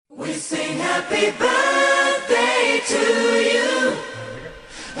sing happy birthday to you,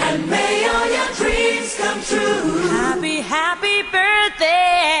 and may all your dreams come true. Happy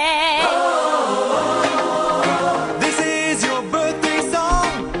birthday. Oh, This is your birthday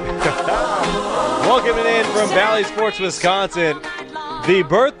song. Welcome in from Bally Sports Wisconsin, the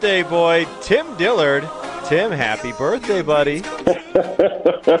birthday boy, Tim Dillard. Tim, happy birthday, buddy.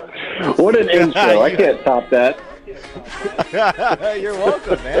 What an intro. I can't top that. You're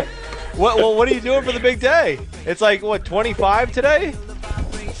welcome, man. What are you doing for the big day? It's like, 25 today?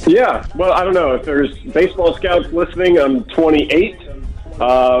 Yeah, well, I don't know. If there's baseball scouts listening, I'm 28.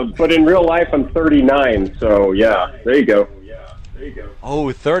 But in real life, I'm 39. So, yeah, there you go.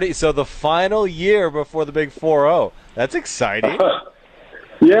 Oh, 30. So the final year before the big 4-0. That's exciting.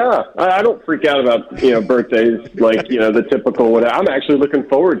 Yeah, I don't freak out about, birthdays like, the typical whatever. I'm actually looking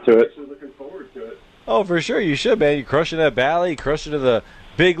forward to it. Oh, for sure. You should, man. You're crushing that Bally, crushing to the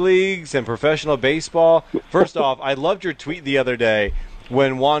big leagues and professional baseball. First off, I loved your tweet the other day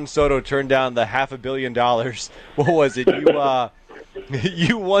when Juan Soto turned down the $500 million. What was it?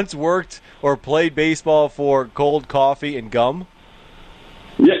 You once worked or played baseball for cold coffee and gum?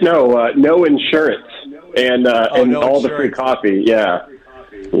 Yeah, no insurance and no all insurance. the free coffee. Yeah.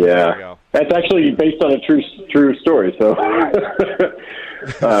 There you Yeah. go. That's actually based on a true story. So I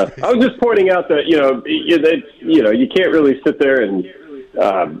was just pointing out that, you can't really sit there and,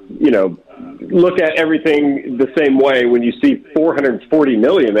 look at everything the same way when you see $440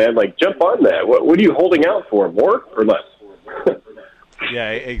 million, man. Like, jump on that. What are you holding out for? More or less?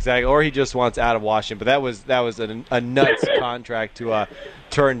 Yeah, exactly. Or he just wants out of Washington. But that was a nuts contract to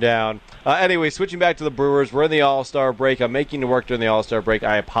turn down. Anyway, switching back to the Brewers, we're in the All-Star break. I'm making you work during the All-Star break.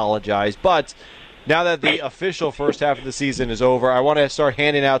 I apologize. But now that the official first half of the season is over, I want to start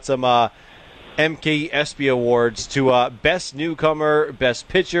handing out some MK ESPY awards to best newcomer, best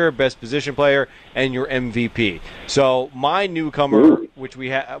pitcher, best position player, and your MVP. So my newcomer, which we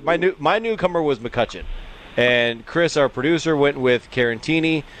had, my newcomer was McCutchen. And Chris, our producer, went with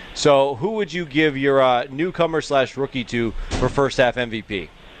Carantini. So who would you give your newcomer/rookie to for first half MVP?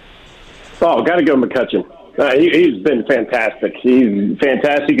 Oh, got to go McCutchen. He's been fantastic. He's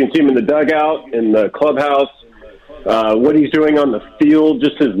fantastic. You can see him in the dugout, in the clubhouse. What he's doing on the field,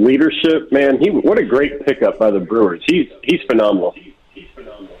 just his leadership, man. What a great pickup by the Brewers. He's phenomenal.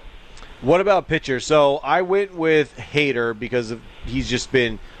 What about pitcher? So I went with Hader because he's just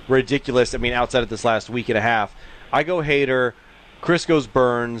been ridiculous. I mean, outside of this last week and a half, I go Hader. Chris goes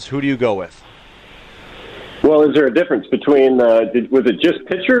Burns. Who do you go with? Well, is there a difference between? Was it just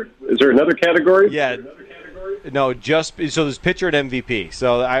pitcher? Is there another category? Yeah. No, so there's pitcher and MVP.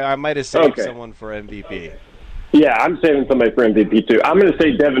 So I might have saved someone for MVP. Yeah, I'm saving somebody for MVP too. I'm going to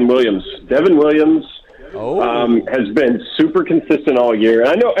say Devin Williams. Devin Williams has been super consistent all year. And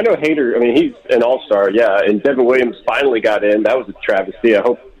I know Hader. I mean, he's an all-star, yeah. And Devin Williams finally got in. That was a travesty. I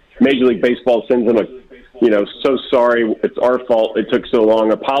hope Major League Baseball sends him so sorry, it's our fault it took so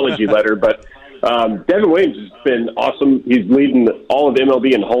long apology letter. But Devin Williams has been awesome. He's leading all of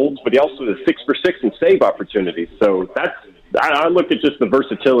MLB in holds, but he also has 6-for-6 in save opportunities. So I look at just the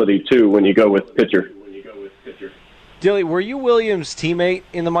versatility too when you go with pitcher. Dilly, were you Williams' teammate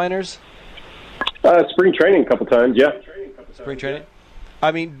in the minors? Spring training a couple times, yeah. Spring training?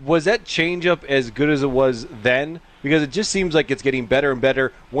 I mean, was that changeup as good as it was then? Because it just seems like it's getting better and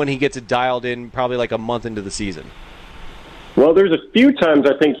better when he gets it dialed in probably like a month into the season. Well, there's a few times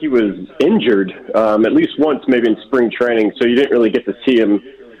I think he was injured, at least once maybe in spring training, so you didn't really get to see him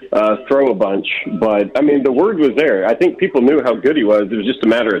throw a bunch. But, I mean, the word was there. I think people knew how good he was. It was just a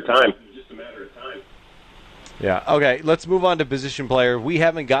matter of time. Yeah. Okay, let's move on to position player. We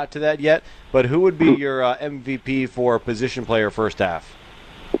haven't got to that yet, but who would be your MVP for position player first half?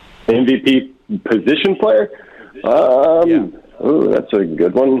 MVP position player? Oh, that's a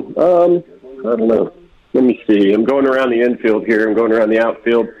good one. I don't know. Let me see. I'm going around the infield here. I'm going around the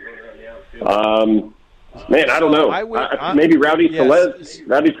outfield. Man, I don't know. Maybe Rowdy Tellez.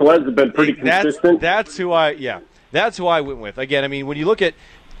 Rowdy Tellez has been pretty consistent. That's who I went with. Again, I mean, when you look at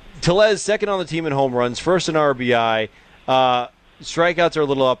Tellez, second on the team in home runs, first in RBI. Strikeouts are a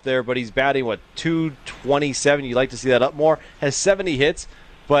little up there, but he's batting, 227. You'd like to see that up more. Has 70 hits.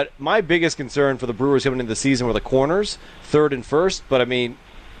 But my biggest concern for the Brewers coming into the season were the corners, third and first. But, I mean,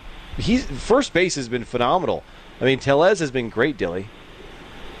 first base has been phenomenal. I mean, Tellez has been great, Dilly.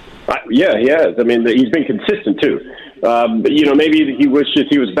 Yeah, he has. I mean, he's been consistent, too. But, maybe he wishes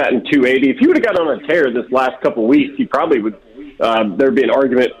he was batting 280. If he would have got on a tear this last couple weeks, he probably would there'd be an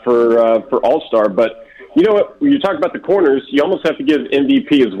argument for All-Star. But you know what? When you talk about the corners, you almost have to give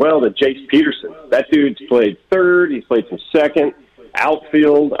MVP as well to Jace Peterson. That dude's played third. He's played some second.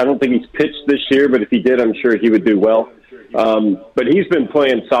 Outfield, I don't think he's pitched this year, but if he did, I'm sure he would do well. But he's been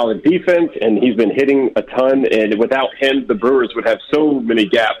playing solid defense, and he's been hitting a ton. And without him, the Brewers would have so many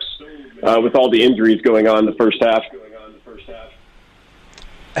gaps with all the injuries going on in the first half.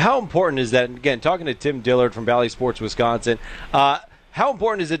 How important is that? Again, talking to Tim Dillard from Bally Sports Wisconsin, how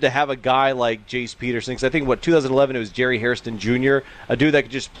important is it to have a guy like Jace Peterson? Because I think, 2011, it was Jerry Hairston Jr., a dude that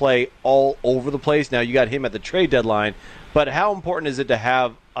could just play all over the place. Now, you got him at the trade deadline. But how important is it to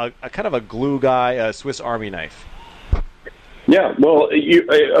have a kind of a glue guy, a Swiss Army knife? Yeah, well,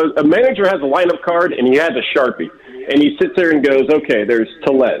 a manager has a lineup card, and he has a Sharpie. And he sits there and goes, okay, there's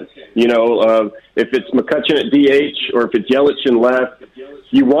Tellez. If it's McCutcheon at DH or if it's Yelich in left,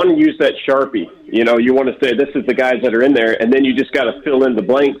 you want to use that Sharpie. You want to say this is the guys that are in there, and then you just got to fill in the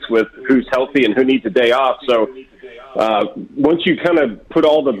blanks with who's healthy and who needs a day off. So once you kind of put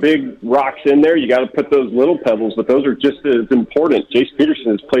all the big rocks in there, you got to put those little pebbles, but those are just as important. Jace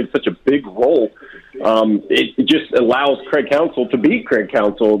Peterson has played such a big role. It just allows Craig Counsell to be Craig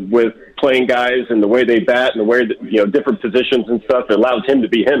Counsell with playing guys and the way they bat and the way that, different positions and stuff. It allows him to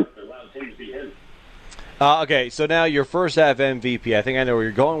be him. Okay, so now your first half MVP. I think I know where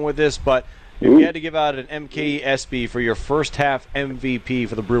you're going with this, but if you had to give out an MKSB for your first half MVP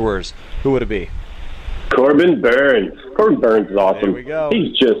for the Brewers, who would it be? Corbin Burns. Corbin Burns is awesome. There we go.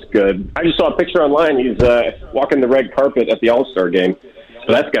 He's just good. I just saw a picture online. He's walking the red carpet at the All-Star game,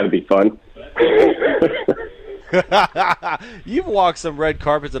 so that's got to be fun. You've walked some red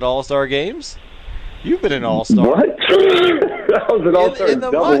carpets at All-Star games? You've been an All-Star. What? That was an All-Star in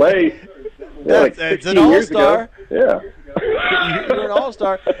Double A. It's an All-Star. Yeah. You're an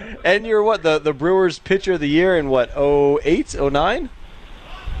All-Star. And you're what, the Brewers pitcher of the year in what, 08, 09?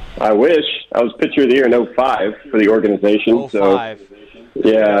 I wish. I was pitcher of the year in 05 for the organization. 05. So,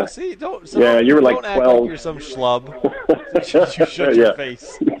 yeah. See, you were like don't 12. Act like you're some schlub. You shut your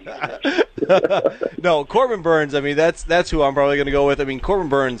face. No, Corbin Burns, that's who I'm probably going to go with. Corbin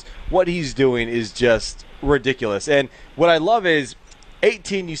Burns, what he's doing is just ridiculous. And what I love is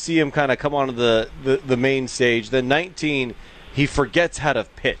 18, you see him kind of come onto the main stage. Then 19, he forgets how to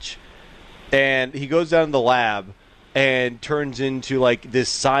pitch. And he goes down to the lab and turns into like this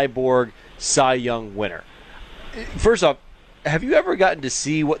cyborg Cy Young winner. First off, have you ever gotten to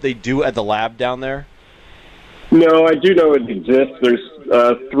see what they do at the lab down there? No, I do know it exists. There's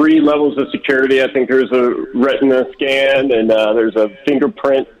 3 levels of security. I think there's a retina scan and there's a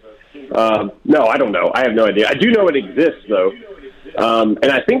fingerprint. No, I don't know. I have no idea. I do know it exists, though. And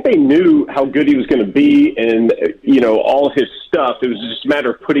I think they knew how good he was going to be and, all his stuff. It was just a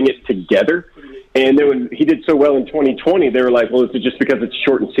matter of putting it together. And then when he did so well in 2020, they were like, well, is it just because it's a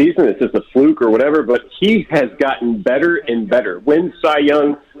shortened season? It's just a fluke or whatever. But he has gotten better and better. Wins Cy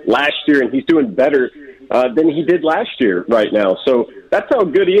Young last year, and he's doing better than he did last year right now. So that's how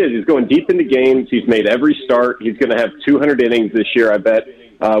good he is. He's going deep into games. He's made every start. He's going to have 200 innings this year, I bet,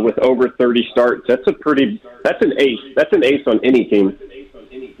 with over 30 starts. That's an ace. That's an ace on any team.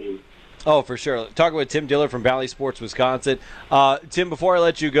 Oh, for sure. Talking with Tim Dillard from Bally Sports Wisconsin. Tim, before I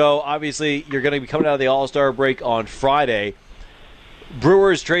let you go, obviously you're going to be coming out of the All-Star break on Friday.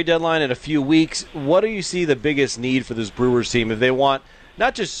 Brewers trade deadline in a few weeks. What do you see the biggest need for this Brewers team if they want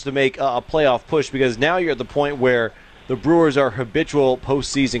not just to make a playoff push, because now you're at the point where the Brewers are habitual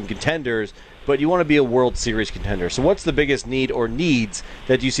postseason contenders, but you want to be a World Series contender. So what's the biggest need or needs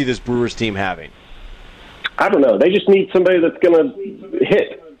that you see this Brewers team having? I don't know. They just need somebody that's going to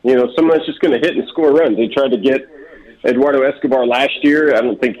hit. Someone that's just going to hit and score runs. They tried to get Eduardo Escobar last year. I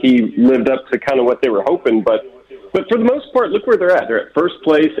don't think he lived up to kind of what they were hoping, but for the most part, look where they're at. They're at first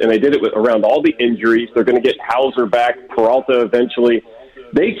place, and they did it around all the injuries. They're going to get Hauser back, Peralta eventually.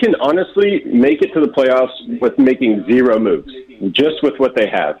 They can honestly make it to the playoffs with making 0 moves, just with what they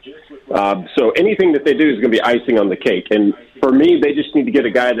have. So anything that they do is going to be icing on the cake. And for me, they just need to get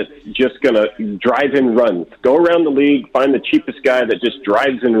a guy that's just going to drive in runs. Go around the league, find the cheapest guy that just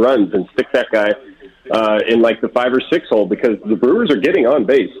drives in runs and stick that guy in like the 5 or 6 hole, because the Brewers are getting on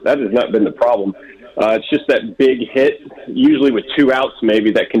base. That has not been the problem. It's just that big hit, usually with 2 outs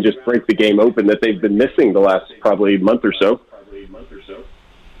maybe, that can just break the game open that they've been missing the last probably month or so.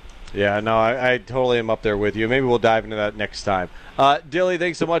 Yeah, no, I totally am up there with you. Maybe we'll dive into that next time. Dilly,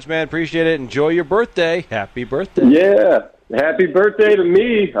 thanks so much, man. Appreciate it. Enjoy your birthday. Happy birthday. Yeah, happy birthday to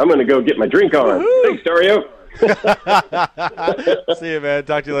me. I'm going to go get my drink on. Woo-hoo. Thanks, Dario. See you, man.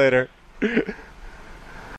 Talk to you later.